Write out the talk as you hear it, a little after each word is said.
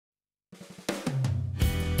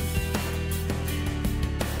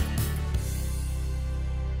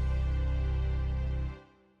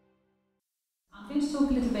going to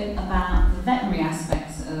talk a little bit about the veterinary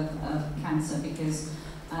aspects of cancer, because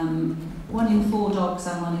 1 in 4 dogs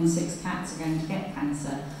and 1 in 6 cats are going to get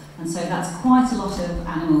cancer, and so that's quite a lot of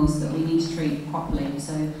animals that we need to treat properly.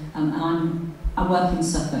 So, and I work in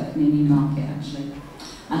Suffolk, near Newmarket actually,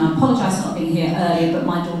 and I apologise for not being here earlier, but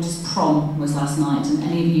my daughter's prom was last night, and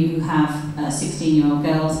any of you who have 16-year-old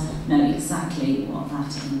girls know exactly what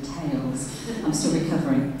that entails. I'm still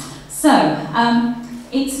recovering. So,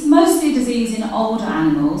 it's mostly a disease in older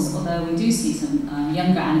animals, although we do see some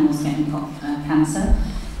younger animals getting cancer.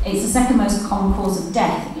 It's the second most common cause of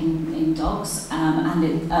death in dogs and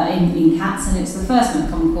in cats, and it's the first most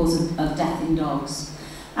common cause of death in dogs.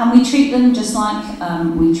 And we treat them just like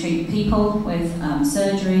we treat people, with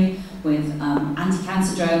surgery, with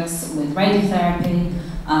anti-cancer drugs, with radiotherapy,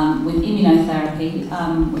 with immunotherapy,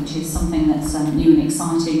 which is something that's new and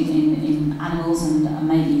exciting in animals, and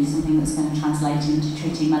maybe something that's going to translate into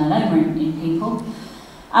treating melanoma in people.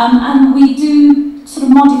 And we do sort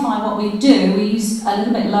of modify what we do. We use a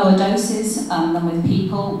little bit lower doses than with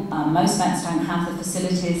people. Most vets don't have the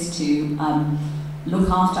facilities to look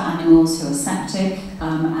after animals who are septic,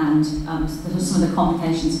 and some of the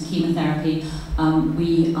complications of chemotherapy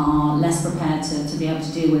we are less prepared to be able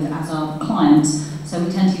to deal with as our clients. So we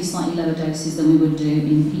tend to use slightly lower doses than we would do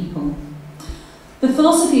in people. The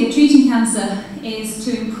philosophy of treating cancer is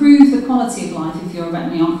to improve the quality of life if you're a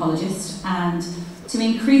veterinary oncologist, and to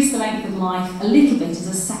increase the length of life a little bit as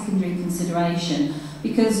a secondary consideration,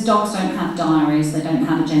 because dogs don't have diaries, they don't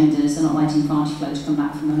have agendas, they're not waiting for Auntie Flo to come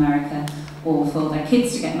back from America or for their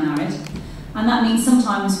kids to get married. And that means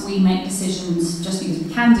sometimes we make decisions just because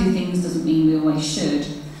we can do things doesn't mean we always should.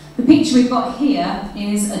 The picture we've got here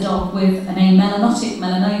is a dog with an amelanotic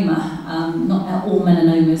melanoma. Not all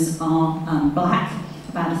melanomas are black.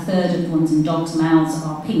 About 1/3 of the ones in dogs' mouths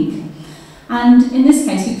are pink. And in this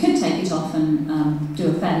case, we could take it off and do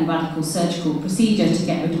a fairly radical surgical procedure to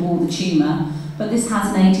get rid of all the tumour, but this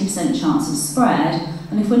has an 80% chance of spread,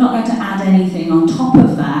 and if we're not going to add anything on top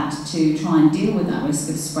of that to try and deal with that risk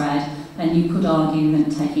of spread, then you could argue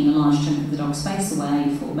that taking a large chunk of the dog's face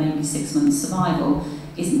away for maybe 6 months survival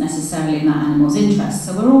isn't necessarily in that animal's interest.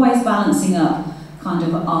 So we're always balancing up kind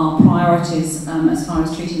of our priorities as far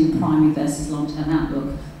as treating the primary versus long-term outlook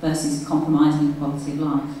versus compromising the quality of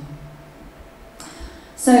life.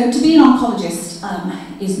 So to be an oncologist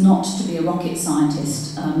is not to be a rocket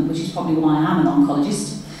scientist, which is probably why I am an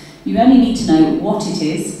oncologist. You only need to know what it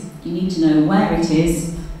is, you need to know where it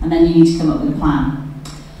is, and then you need to come up with a plan.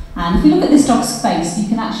 And if you look at this dog's face, you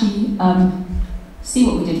can actually see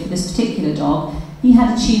what we did for this particular dog. He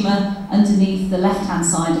had a tumour underneath the left-hand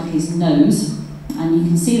side of his nose, and you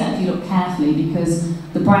can see that if you look carefully, because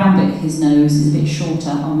the brown bit of his nose is a bit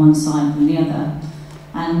shorter on one side than the other.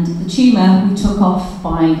 And the tumour we took off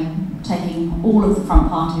by taking all of the front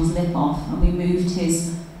part of his lip off, and we moved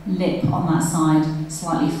his lip on that side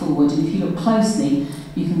slightly forward. And if you look closely,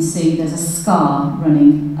 you can see there's a scar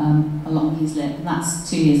running along his lip, and that's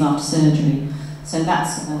 2 years after surgery. So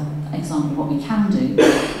that's an example of what we can do.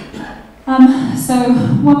 So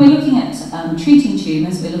when we're looking at treating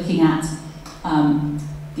tumours, we're looking at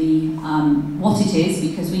what it is,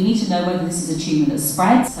 because we need to know whether this is a tumour that's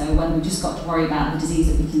spread, so whether we've just got to worry about the disease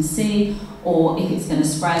that we can see, or if it's going to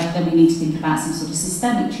spread, then we need to think about some sort of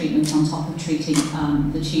systemic treatment on top of treating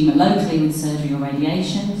the tumour locally with surgery or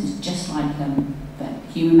radiation. This is just like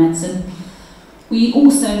human medicine. We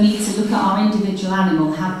also need to look at our individual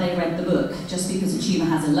animal. Have they read the book? Just because a tumour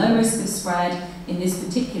has a low risk of spread, in this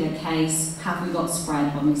particular case, have we got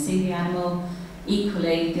spread when we see the animal?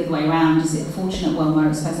 Equally, the other way around, is it a fortunate one where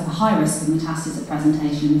it's supposed to have a high risk of metastasis at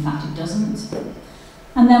presentation, and in fact it doesn't?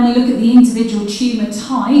 And then we look at the individual tumour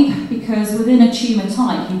type, because within a tumour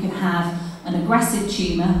type you can have an aggressive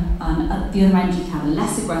tumour, and at the other end you can have a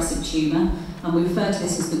less aggressive tumour, and we refer to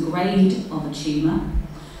this as the grade of a tumour.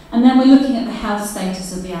 And then we're looking at the health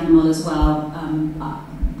status of the animal as well.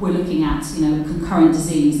 We're looking at, concurrent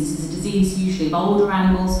disease. This is a disease usually of older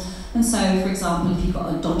animals, and so, for example, if you've got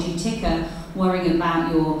a dodgy ticker, worrying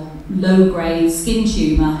about your low-grade skin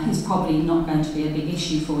tumour is probably not going to be a big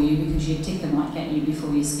issue for you, because your ticker might get you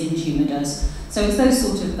before your skin tumour does. So it's those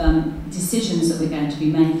sort of decisions that we're going to be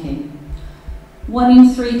making. 1 in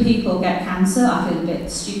 3 people get cancer. I feel a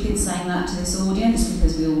bit stupid saying that to this audience,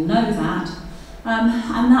 because we all know that.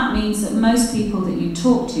 And that means that most people that you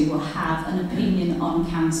talk to will have an opinion on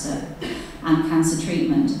cancer and cancer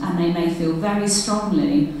treatment, and they may feel very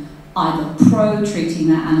strongly either pro-treating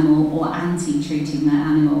their animal or anti-treating their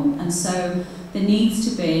animal. And so there needs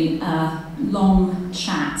to be a long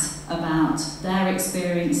chat about their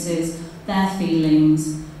experiences, their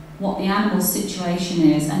feelings, what the animal's situation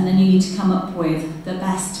is, and then you need to come up with the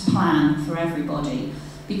best plan for everybody.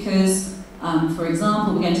 Because, for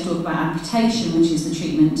example, we're going to talk about amputation, which is the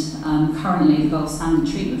treatment, currently the gold standard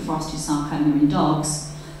treatment for osteosarcoma in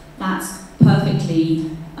dogs. That's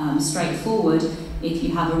perfectly straightforward if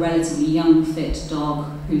you have a relatively young, fit dog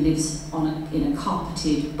who lives in a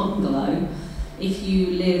carpeted bungalow. If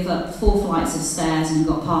you live up 4 flights of stairs and you've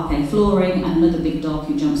got parquet flooring, and another big dog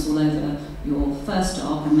who jumps all over your first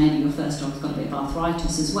dog, and maybe your first dog's got a bit of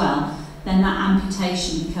arthritis as well, then that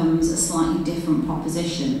amputation becomes a slightly different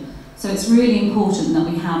proposition. So it's really important that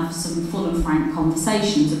we have some full and frank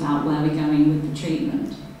conversations about where we're going with the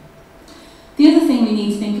treatment. The other thing we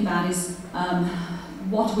need to think about is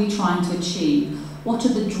what are we trying to achieve? What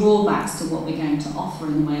are the drawbacks to what we're going to offer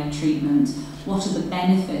in the way of treatment? What are the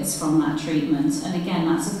benefits from that treatment? And again,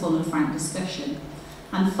 that's a full and frank discussion.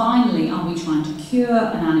 And finally, are we trying to cure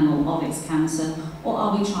an animal of its cancer, or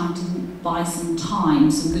are we trying to buy some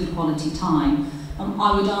time, some good quality time?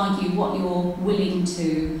 I would argue what you're willing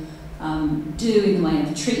to do in the way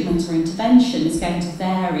of treatment or intervention is going to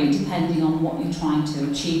vary depending on what you're trying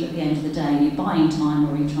to achieve at the end of the day. Are you buying time,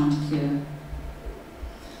 or are you trying to cure?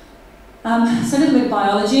 So a little bit of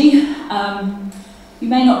biology. You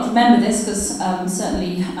may not remember this because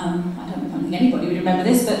certainly I don't think anybody would remember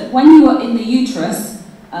this, but when you were in the uterus,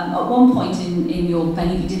 at one point in your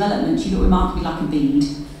baby development, you look remarkably like a bead.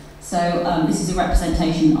 So this is a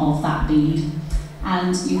representation of that bead.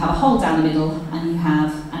 And you have a hole down the middle, and you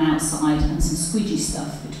have an outside and some squidgy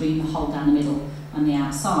stuff between the hole down the middle and the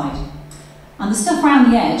outside. And the stuff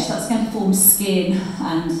around the edge, that's going to form skin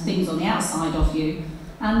and things on the outside of you.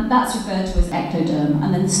 And that's referred to as ectoderm.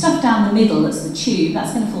 And then the stuff down the middle, that's the tube,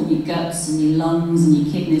 that's going to form your guts and your lungs and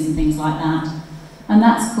your kidneys and things like that. And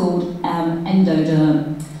that's called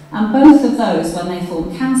endoderm. And both of those, when they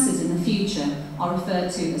form cancers in the future, are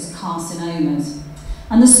referred to as carcinomas.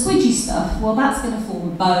 And the squidgy stuff, well, that's going to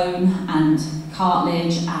form bone and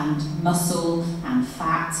cartilage and muscle and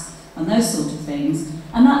fat and those sort of things.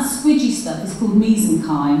 And that squidgy stuff is called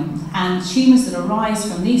mesenchyme, and tumours that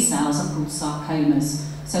arise from these cells are called sarcomas.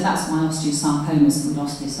 So that's why osteosarcoma is called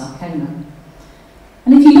osteosarcoma.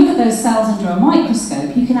 And if you look at those cells under a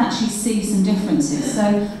microscope, you can actually see some differences.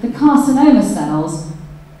 So the carcinoma cells,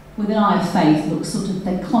 with an eye of faith, look sort of,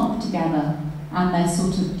 they clump together and they're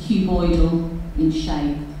sort of cuboidal in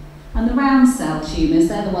shape. And the round cell tumours,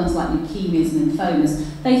 they're the ones like leukemias and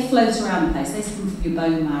lymphomas, they float around the place, they come from your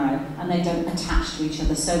bone marrow and they don't attach to each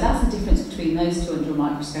other. So that's the difference between those two under a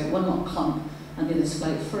microscope. One will clump and the others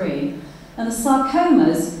float free. And the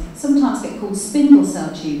sarcomas sometimes get called spindle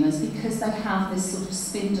cell tumours because they have this sort of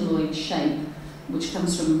spindloid shape, which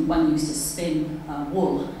comes from when you used to spin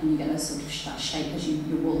wool, and you get that sort of that shape as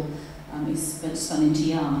your wool is spun into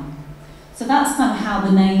yarn. So that's kind of how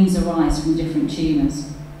the names arise from different tumours.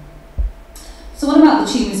 So what about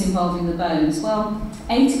the tumours involving the bones? Well,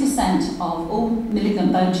 80% of all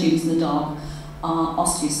malignant bone tumours in the dog are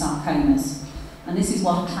osteosarcomas. And this is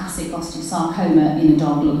what a classic osteosarcoma in a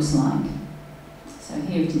dog looks like. So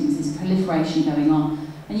here it is, there's proliferation going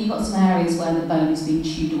on. And you've got some areas where the bone is being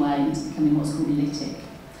chewed away and it's becoming what's called lytic.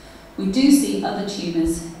 We do see other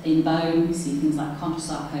tumours in bone. We see things like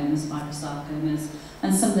chondrosarcomas, fibrosarcomas,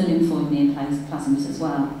 and some of the lymphoid neoplasms as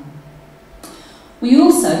well. We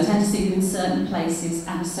also tend to see them in certain places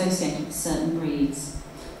and associated with certain breeds.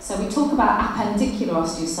 So we talk about appendicular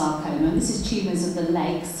osteosarcoma, and this is tumours of the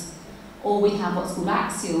legs, or we have what's called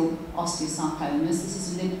axial osteosarcomas. This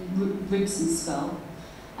is ribs and skull.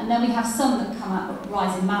 And then we have some that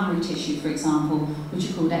rise in mammary tissue, for example, which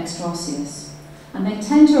are called extraosseous. And they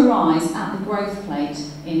tend to arise at the growth plate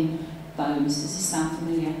in bones. Does this sound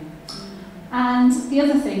familiar? And the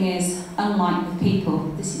other thing is, unlike with people,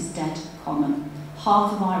 this is dead common.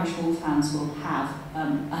 Half of Irish wolfhounds will have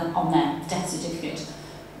on their death certificate,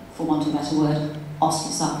 for want of a better word,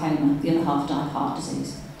 osteosarcoma. The other half died of heart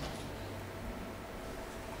disease.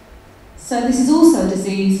 So this is also a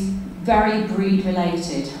disease very breed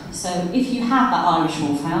related. So if you have that Irish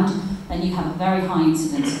wolfhound, then you have a very high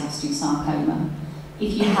incidence of osteosarcoma.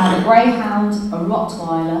 If you have a greyhound, a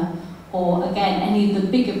Rottweiler, or again, any of the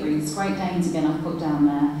bigger breeds, Great Danes again I've put down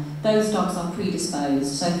there, those dogs are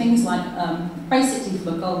predisposed. So things like, basically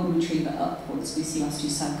from a golden retriever upwards, we see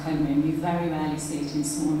osteosarcoma, and you very rarely see it in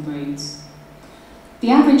smaller breeds. The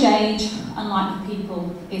average age, unlike the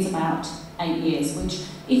people, is about 8 years, which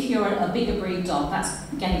if you're a bigger breed dog, that's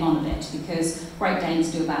getting on a bit, because Great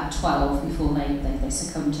Danes do about 12 before they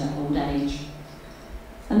succumb to old age.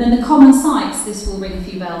 And then the common sites, this will ring a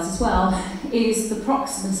few bells as well, is the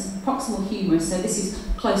proximal humerus. So this is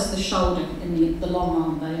close to the shoulder in the long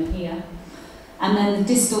arm bone here. and then the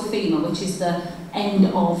distal femur, which is the end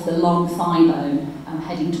of the long thigh bone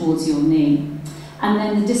heading towards your knee, and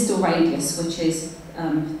then the distal radius, which is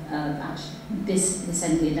actually this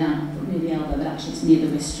end here down near the elbow, but actually it's near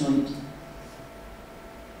the wrist joint.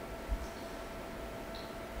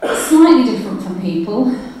 Slightly different from people,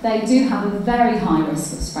 they do have a very high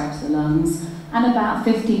risk of spread to the lungs, and about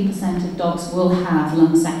 15% of dogs will have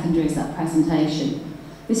lung secondaries at presentation.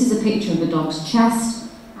 This is a picture of a dog's chest,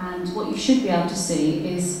 and what you should be able to see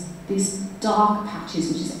is these dark patches,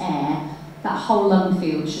 which is air. That whole lung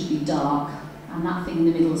field should be dark, and that thing in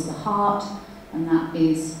the middle is the heart, and that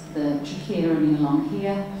is the trachea running along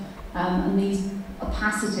here. And these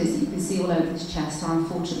opacities that you can see all over the chest are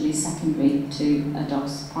unfortunately secondary to a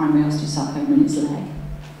dog's primary osteosarcoma in its leg.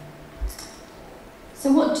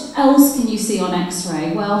 So what else can you see on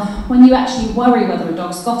X-ray? Well, when you actually worry whether a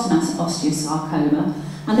dog's got an osteosarcoma,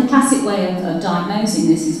 and the classic way of diagnosing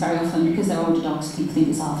this is very often because they're older dogs, people think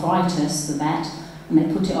it's arthritis, the vet, and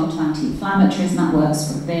they put it onto anti-inflammatories, and that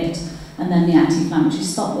works for a bit, and then the anti-inflammatories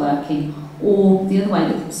stop working. Or the other way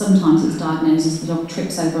that sometimes it's diagnosed is the dog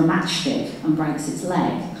trips over a matchstick and breaks its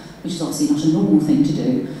leg, which is obviously not a normal thing to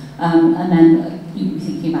do, and then you'd be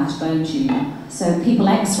thinking about a bone tumour. So people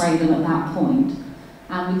X-ray them at that point,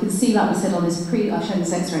 and we can see, like we said on this I've shown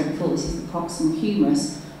this X-ray before, this is the proximal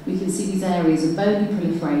humerus. We can see these areas of bony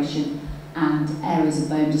proliferation and areas of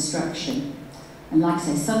bone destruction. And like I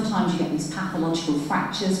say, sometimes you get these pathological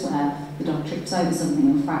fractures where the dog trips over something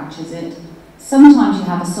and fractures it. Sometimes you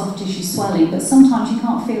have a soft tissue swelling, but sometimes you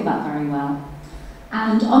can't feel that very well.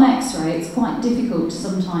 And on X-ray, it's quite difficult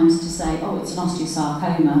sometimes to say, oh, it's an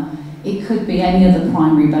osteosarcoma. It could be any other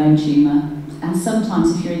primary bone tumour. And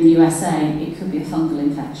sometimes, if you're in the USA, it could be a fungal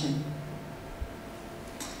infection.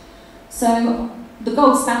 So the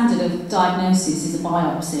gold standard of diagnosis is a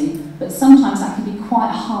biopsy, but sometimes that can be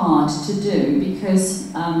quite hard to do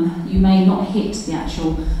because you may not hit the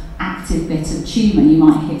actual active bit of tumour. You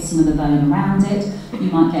might hit some of the bone around it,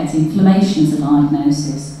 you might get inflammation as a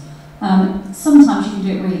diagnosis. Sometimes you can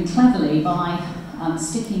do it really cleverly by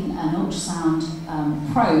sticking an ultrasound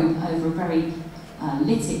probe over a very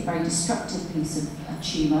lytic, very destructive piece of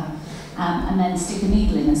tumour, and then stick a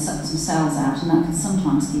needle in and suck some cells out, and that can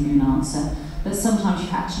sometimes give you an answer. But sometimes you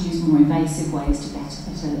have to use more invasive ways to get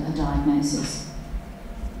a diagnosis.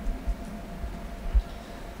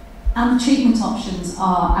 And the treatment options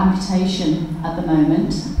are amputation at the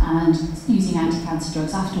moment and using anti-cancer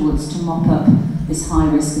drugs afterwards to mop up this high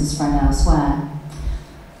risk of spread elsewhere.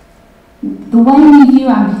 The way we view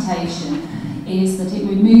amputation is that it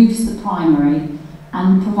removes the primary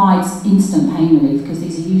and provides instant pain relief, because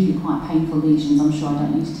these are usually quite painful lesions. I'm sure I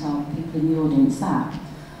don't need to tell people in the audience that.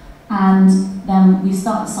 And then we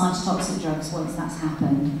start the cytotoxic drugs once that's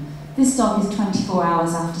happened. This dog is 24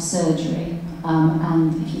 hours after surgery,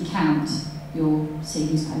 and if you count, you'll see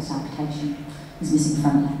his post-amputation is missing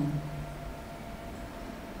front leg.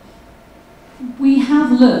 We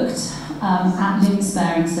have looked at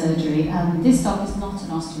limb-sparing surgery, and this dog is not an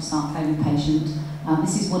osteosarcoma patient.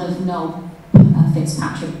 This is one of Noel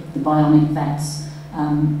Fitzpatrick, the bionic vet's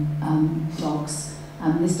dogs.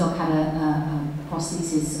 This dog had a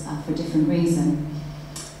prosthesis for a different reason.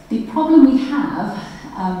 The problem we have,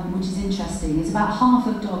 which is interesting, is about half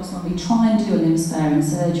of dogs, when we try and do a limb-sparing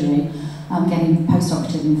surgery, getting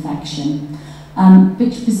post-operative infection,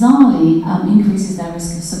 which bizarrely increases their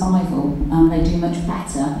risk of survival. They do much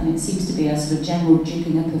better, and it seems to be a sort of general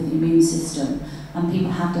jipping up of the immune system. And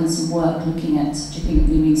people have done some work looking at jipping up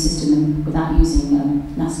the immune system without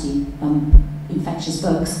using nasty infectious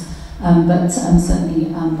bugs. But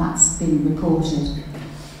certainly that's been reported.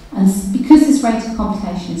 And because this rate of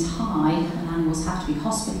complication is high, and animals have to be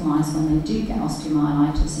hospitalised when they do get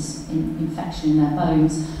osteomyelitis, this infection in their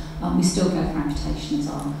bones, we still go for amputation as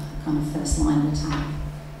our kind of first line of attack.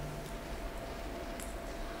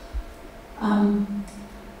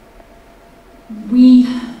 We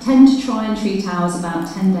tend to try and treat ours about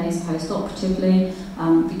 10 days post-operatively,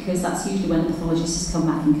 because that's usually when the pathologist has come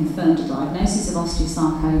back and confirmed a diagnosis of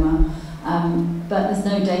osteosarcoma, but there's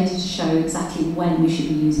no data to show exactly when we should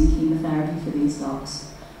be using chemotherapy for these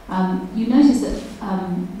dogs. You notice that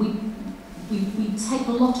we take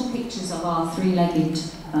a lot of pictures of our three-legged,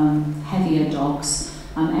 heavier dogs.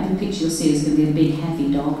 Every picture you'll see is going to be a big,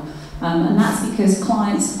 heavy dog. And that's because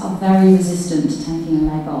clients are very resistant to taking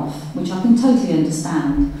a leg off, which I can totally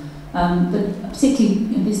understand. But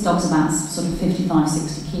particularly, this dog's about sort of 55,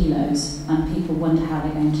 60 kilos, and people wonder how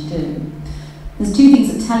they're going to do. There's two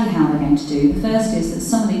things that tell you how they're going to do. The first is that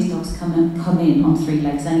some of these dogs come in on three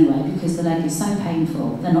legs anyway, because the leg is so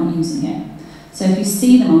painful, they're not using it. So if you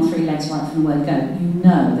see them on three legs right from the word go, you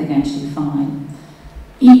know they're going to do fine.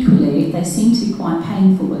 Equally, they seem to be quite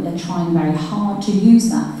painful, but they're trying very hard to use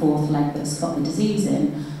that fourth leg that's got the disease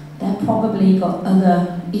in. They've probably got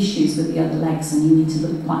other issues with the other legs, and you need to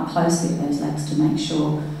look quite closely at those legs to make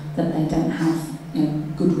sure that they don't have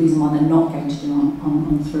good reason why they're not going to do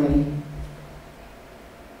on 3.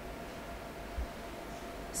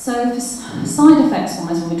 So for side effects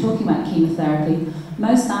wise, when we're talking about chemotherapy,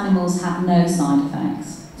 most animals have no side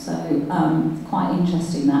effects. So quite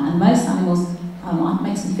interesting that. And most animals, it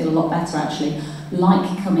makes me feel a lot better actually,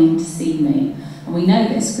 like coming to see me. And we know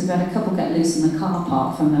this because we've had a couple get loose in the car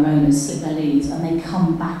park from their owners, slip their leads, and they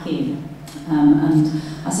come back in. And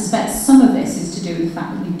I suspect some of this is to do with the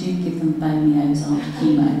fact that we do give them bonios after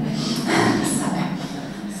chemo.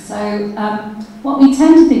 So what we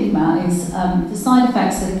tend to think about is the side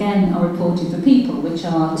effects that again are reported for people, which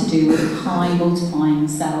are to do with high multiplying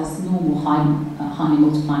cells, normal highly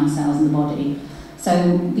multiplying cells in the body.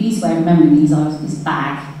 So these way of remembering these are this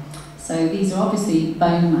bag. So these are obviously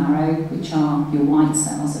bone marrow, which are your white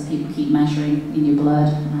cells that people keep measuring in your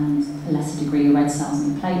blood, and a lesser degree your red cells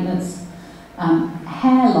and your platelets.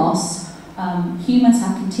 Hair loss. Humans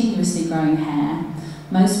have continuously growing hair.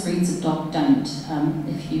 Most breeds of dog don't.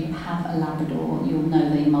 If you have a Labrador, you'll know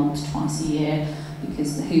they molt twice a year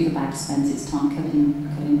because the Hoover bag spends its time covered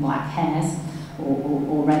in black hairs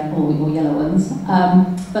or red or yellow ones.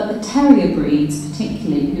 But the terrier breeds,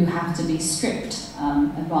 particularly, who have to be stripped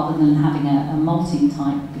rather than having a molting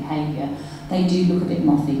type behaviour, they do look a bit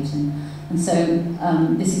moth-eaten. And so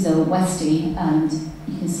this is a Westie, and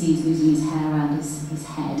you can see he's losing his hair around his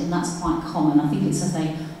head, and that's quite common. I think it's as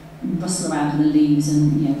they rustle around in the leaves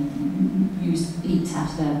and eat out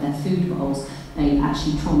of their food bowls, they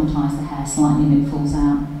actually traumatise the hair slightly and it falls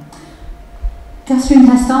out.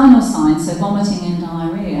 Gastrointestinal signs, so vomiting and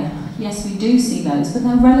diarrhoea. Yes, we do see those, but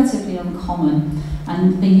they're relatively uncommon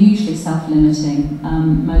and they're usually self-limiting.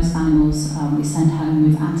 Most animals we send home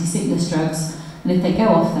with anti-sickness drugs, and if they go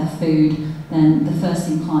off their food, then the first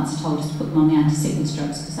thing clients are told is to put them on the anti-sickness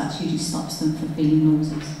drugs because that usually stops them from feeling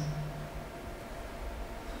nauseous.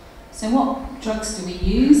 So what drugs do we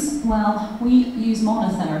use? Well, we use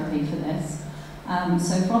monotherapy for this.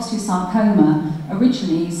 So for osteosarcoma,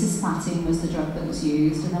 originally cisplatin was the drug that was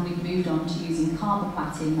used, and then we've moved on to using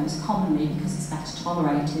carboplatin most commonly because it's better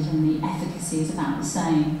tolerated and the efficacy is about the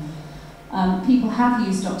same. People have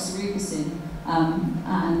used doxorubicin,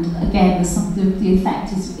 and again the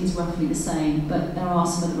effect is roughly the same, but there are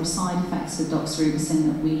some other side effects with doxorubicin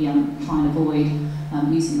that we try and avoid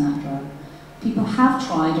using that drug. People have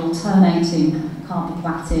tried alternating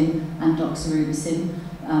carboplatin and doxorubicin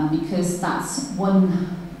because that's a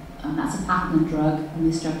platinum drug, and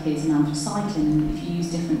this drug here is an anthracycline. And if you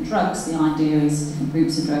use different drugs, the idea is different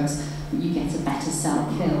groups of drugs that you get a better cell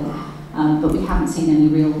kill. But we haven't seen any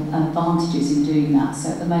real advantages in doing that.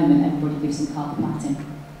 So at the moment, everybody gives them carboplatin.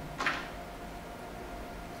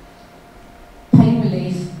 Pain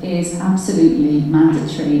relief is absolutely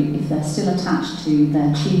mandatory if they're still attached to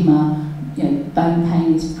their tumour. Bone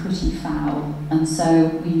pain is pretty foul, and so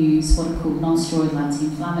we use what are called non-steroidal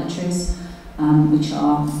anti-inflammatories, which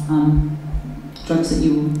are drugs that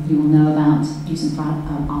you will know about using for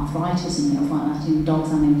arthritis and things like that in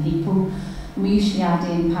dogs and in people. And we usually add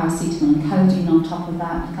in paracetamol and codeine on top of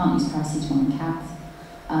that. You can't use paracetamol in cats,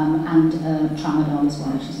 and tramadol as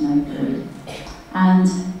well, which is an opioid. And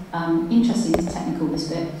interesting, it's technical this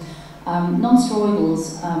bit.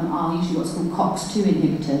 Non-steroidals are usually what's called COX-2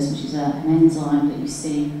 inhibitors, which is an enzyme that you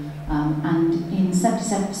see. And in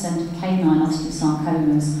 77% of canine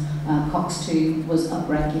osteosarcomas, COX-2 was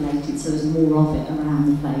upregulated, so there's more of it around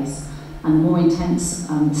the place. And the more intense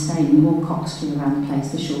the staining, the more COX-2 around the place,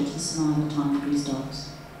 the shorter the survival time for these dogs.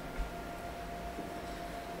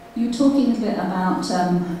 You were talking a bit about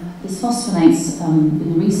bisphosphonates in the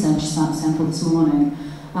research sample this morning.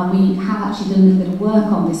 We have actually done a little bit of work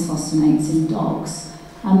on bisphosphonates in dogs.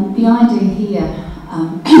 The idea here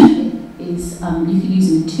is you can use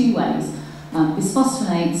them in two ways.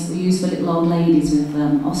 Bisphosphonates were used for little old ladies with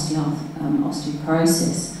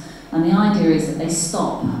osteoporosis, and the idea is that they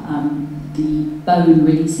stop the bone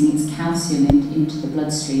releasing its calcium into the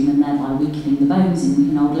bloodstream and thereby weakening the bones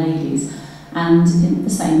in old ladies. And the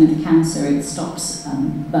same with the cancer, it stops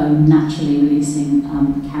bone naturally releasing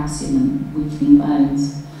calcium and weakening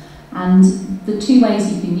bones. And the two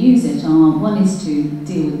ways you can use it are, one is to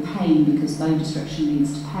deal with pain because bone destruction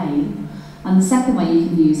leads to pain, and the second way you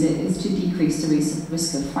can use it is to decrease the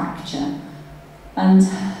risk of fracture. And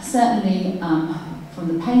certainly from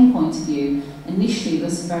the pain point of view, initially there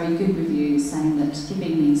was some very good reviews saying that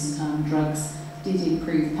giving these drugs did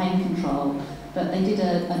improve pain control, but they did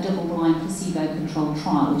a double-blind placebo-controlled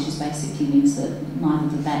trial, which basically means that neither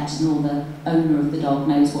the vet nor the owner of the dog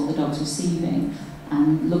knows what the dog's receiving,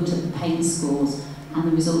 and looked at the pain scores, and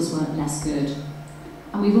the results were less good.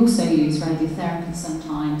 And we've also used radiotherapy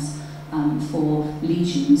sometimes for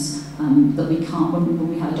lesions that we can't, when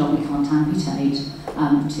we have a dog we can't amputate,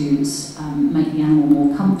 to make the animal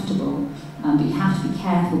more comfortable. But you have to be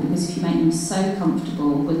careful, because if you make them so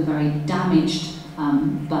comfortable with a very damaged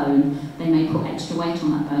bone, they may put extra weight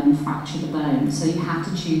on that bone and fracture the bone. So you have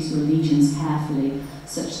to choose your lesions carefully,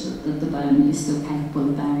 such that the bone is still capable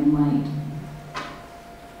of bearing weight.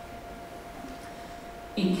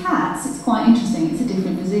 In cats, it's quite interesting. It's a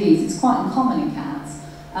different disease. It's quite uncommon in cats,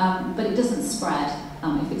 but it doesn't spread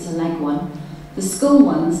if it's a leg one. The skull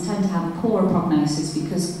ones tend to have a poorer prognosis,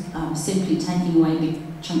 because simply taking away big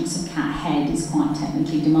chunks of cat head is quite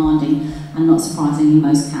technically demanding, and not surprisingly,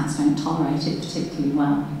 most cats don't tolerate it particularly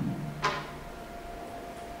well.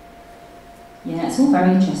 Yeah, it's all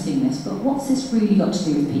very interesting, this, but what's this really got to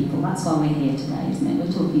do with people? That's why we're here today, isn't it?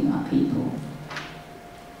 We're talking about people.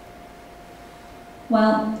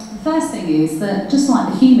 Well, the first thing is that, just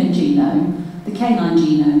like the human genome, the canine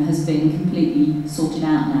genome has been completely sorted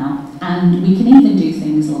out now, and we can even do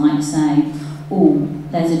things like say, oh,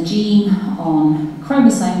 there's a gene on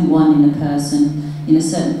chromosome 1 in a person in a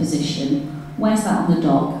certain position. Where's that on the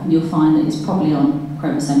dog? And you'll find that it's probably on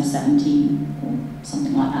chromosome 17 or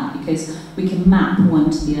something like that, because we can map one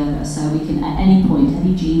to the other. So we can, at any point,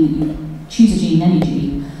 any gene that you choose, a gene, any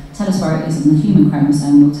gene, tell us where it is in the human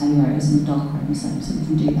chromosome, we'll tell you where it is in the dog chromosome, so we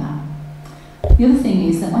can do that. The other thing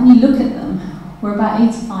is that when you look at them, we're about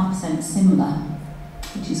 85% similar,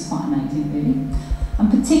 which is quite amazing, really. And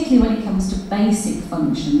particularly when it comes to basic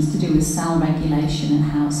functions to do with cell regulation and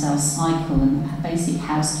how cells cycle and basic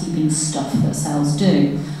housekeeping stuff that cells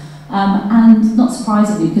do. And not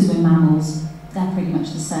surprisingly, because we're mammals, they're pretty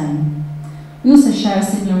much the same. We also share a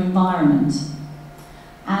similar environment.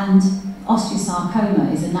 And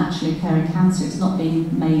osteosarcoma is a naturally occurring cancer. It's not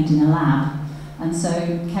being made in a lab. And so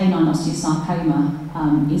canine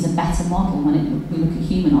osteosarcoma is a better model when we look at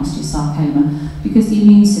human osteosarcoma, because the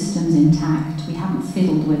immune system's intact, we haven't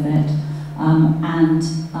fiddled with it, and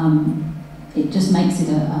it just makes it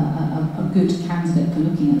a good candidate for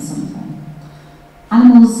looking at something.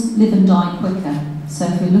 Animals live and die quicker, so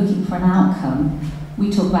if we're looking for an outcome, we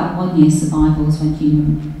talk about 1 year survivals when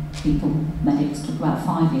human medics talk about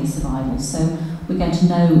 5 year survivals. So we're going to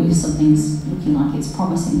know if something's looking like it's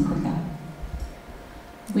promising quicker.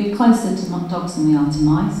 We're closer to dogs than we are to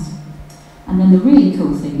mice. And then the really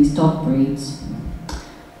cool thing is dog breeds.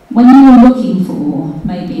 When you're looking for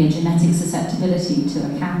maybe a genetic susceptibility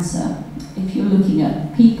to a cancer, if you're looking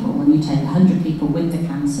at people and you take 100 people with the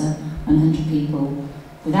cancer and 100 people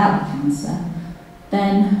without the cancer,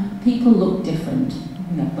 then people look different.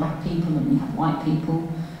 You have black people and you have white people,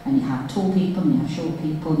 and you have tall people and you have short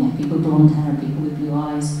people, and you have people with blonde hair and people with blue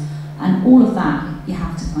eyes. And all of that you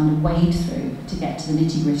have to kind of wade through to get to the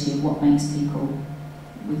nitty-gritty of what makes people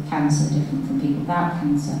with cancer different from people without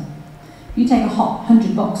cancer. If you take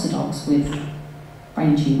 100 boxer dogs with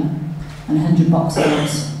brain tumour and 100 boxer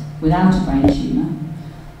dogs without a brain tumour,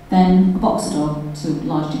 then a boxer dog, to a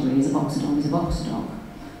large degree, is a boxer dog is a boxer dog.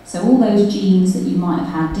 So all those genes that you might have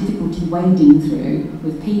had difficulty wading through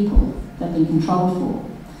with people, they've been controlled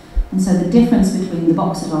for. And so the difference between the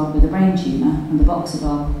boxer dog with a brain tumour and the boxer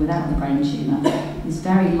dog without the brain tumour is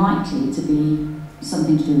very likely to be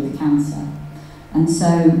something to do with the cancer. And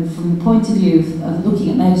so from the point of view of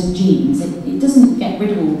looking at those genes, it doesn't get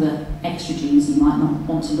rid of all the extra genes you might not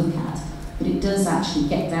want to look at, but it does actually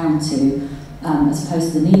get down to, as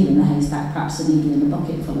opposed to the needle in the haystack, perhaps a needle in a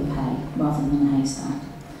bucket full of hay rather than a haystack.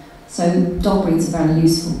 So dog breeds are very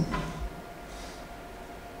useful.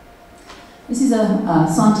 This is a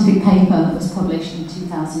scientific paper that was published in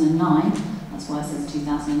 2009. That's why it says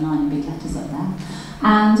 2009 in big letters up there.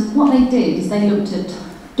 And what they did is they looked at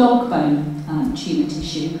dog bone tumour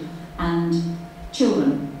tissue and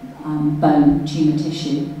children bone tumour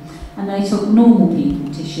tissue. And they took normal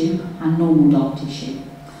people tissue and normal dog tissue.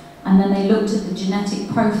 And then they looked at the genetic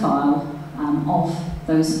profile of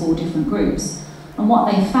those 4 different groups. And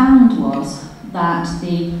what they found was that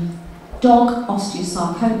the dog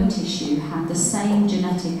osteosarcoma tissue had the same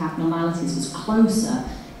genetic abnormalities, was closer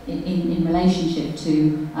in relationship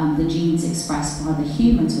to the genes expressed by the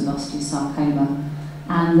humans with osteosarcoma,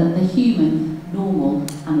 and that the human normal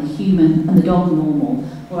and the dog normal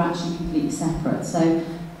were actually completely separate. So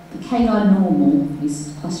the canine normal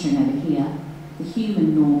is clustering over here, the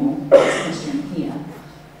human normal is clustering here,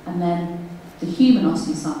 and then the human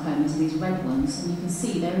osteosarcomas are these red ones, and you can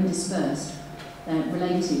see they're dispersed They're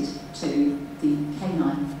related to the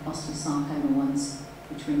canine osteosarcoma ones,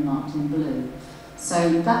 which are marked in blue.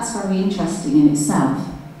 So that's very interesting in itself.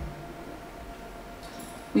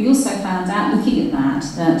 We also found out, looking at that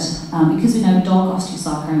because we know dog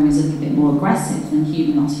osteosarcoma is a little bit more aggressive than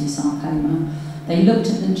human osteosarcoma, they looked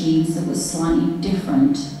at the genes that were slightly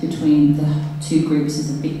different between the two groups as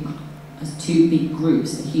two big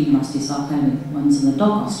groups, the human osteosarcoma ones and the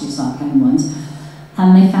dog osteosarcoma ones,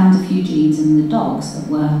 and they found a few genes in the dogs that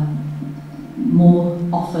were more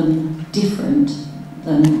often different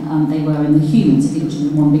than they were in the humans if you looked at them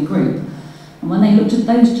in one big group. And when they looked at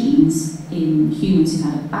those genes in humans who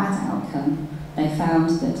had a bad outcome, they found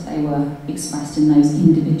that they were expressed in those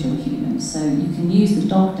individual humans. So you can use the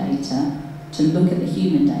dog data to look at the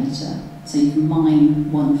human data, so you can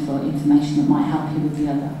mine one for information that might help you with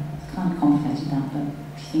the other. It's kind of complicated that, but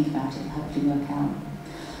if you think about it, it'll hopefully work out.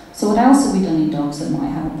 So what else have we done in dogs that might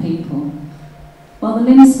help people? Well, the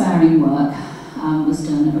limb sparing work was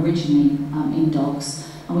done originally in dogs,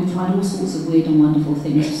 and we've tried all sorts of weird and wonderful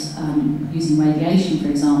things using radiation, for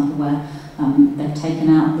example, where they've taken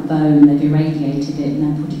out the bone, they've irradiated it, and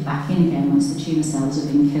then put it back in again once the tumour cells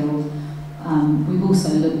have been killed. We've also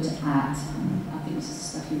looked at, I think this is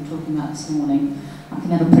the stuff you were talking about this morning, I can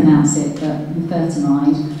never pronounce it, but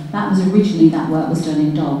lufertamide. That was originally, that work was done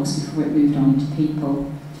in dogs before it moved on into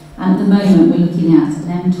people. And at the moment we're looking at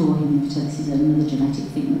an mTOR inhibitor, this is another genetic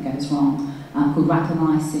thing that goes wrong, called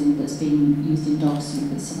rapamycin, that's being used in dogs to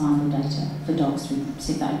look at survival data for dogs to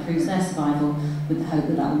see if that improves their survival, with the hope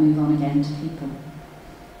that that will move on again to people.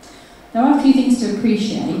 There are a few things to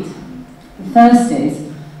appreciate. The first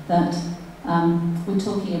is that we're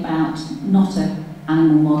talking about not an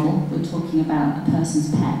animal model, we're talking about a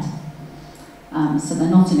person's pet. So they're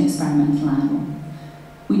not an experimental animal.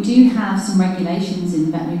 We do have some regulations in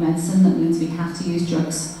veterinary medicine that means we have to use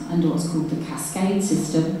drugs under what's called the cascade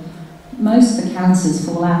system. Most of the cancers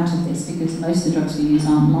fall out of this because most of the drugs we use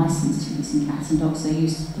aren't licensed for use in cats and dogs,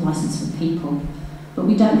 they're licensed for people. But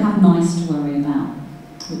we don't have noise to worry about,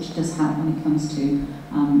 which does help when it comes to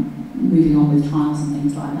moving on with trials and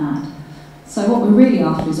things like that. So what we're really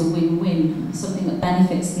after is a win-win, something that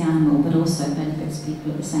benefits the animal but also benefits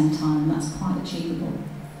people at the same time, and that's quite achievable.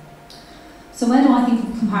 So where do I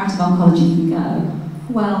think comparative oncology can go?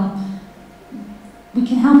 Well, we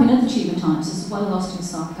can help in other tumour types as well as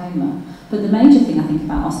osteosarcoma, but the major thing I think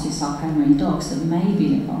about osteosarcoma in dogs that may be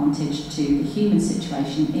an advantage to the human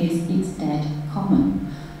situation is it's dead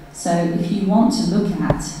common. So if you want to look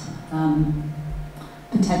at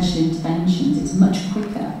potential interventions, it's much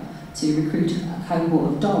quicker to recruit a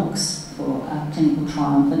cohort of dogs for a clinical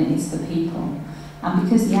trial than it is for people. And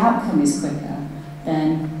because the outcome is quicker,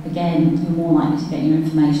 then again, you're more likely to get your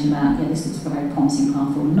information about, yeah, this looks like a very promising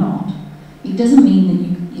path or not. It doesn't mean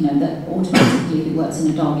that you know that automatically if it works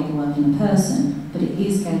in a dog, it can work in a person, but it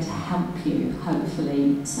is going to help you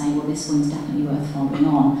hopefully say, well, this one's definitely worth following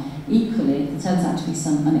on. Equally, if there turns out to be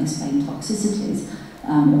some unexplained toxicities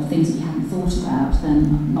or things that you haven't thought about,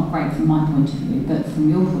 then not great from my point of view, but from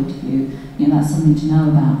your point of view, you know, that's something to know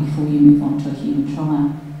about before you move on to a human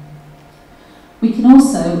trial. We can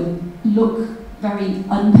also look very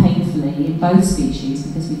unpainfully in both species,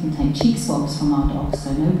 because we can take cheek swabs from our dogs,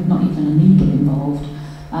 so not even a needle involved,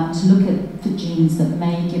 to look at the genes that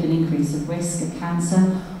may give an increase of risk of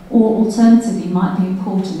cancer, or alternatively might be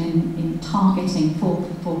important in targeting for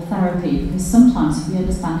therapy, because sometimes if we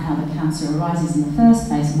understand how the cancer arises in the first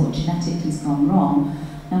place and what genetically has gone wrong,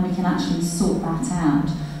 then we can actually sort that out,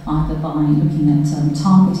 either by looking at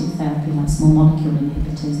targeted therapy like small molecule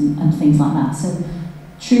inhibitors and things like that. So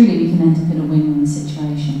truly we can end up in a win-win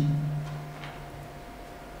situation.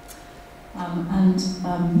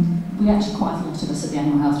 We actually, quite a lot of us at the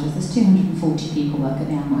Animal Health Trust, there's 240 people work at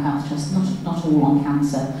the Animal Health Trust, not all on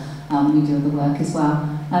cancer, we do other work as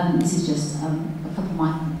well. This is just a couple of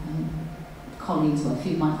my colleagues, or a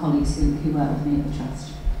few of my colleagues who work with me at the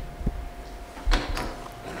Trust.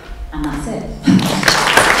 And that's it.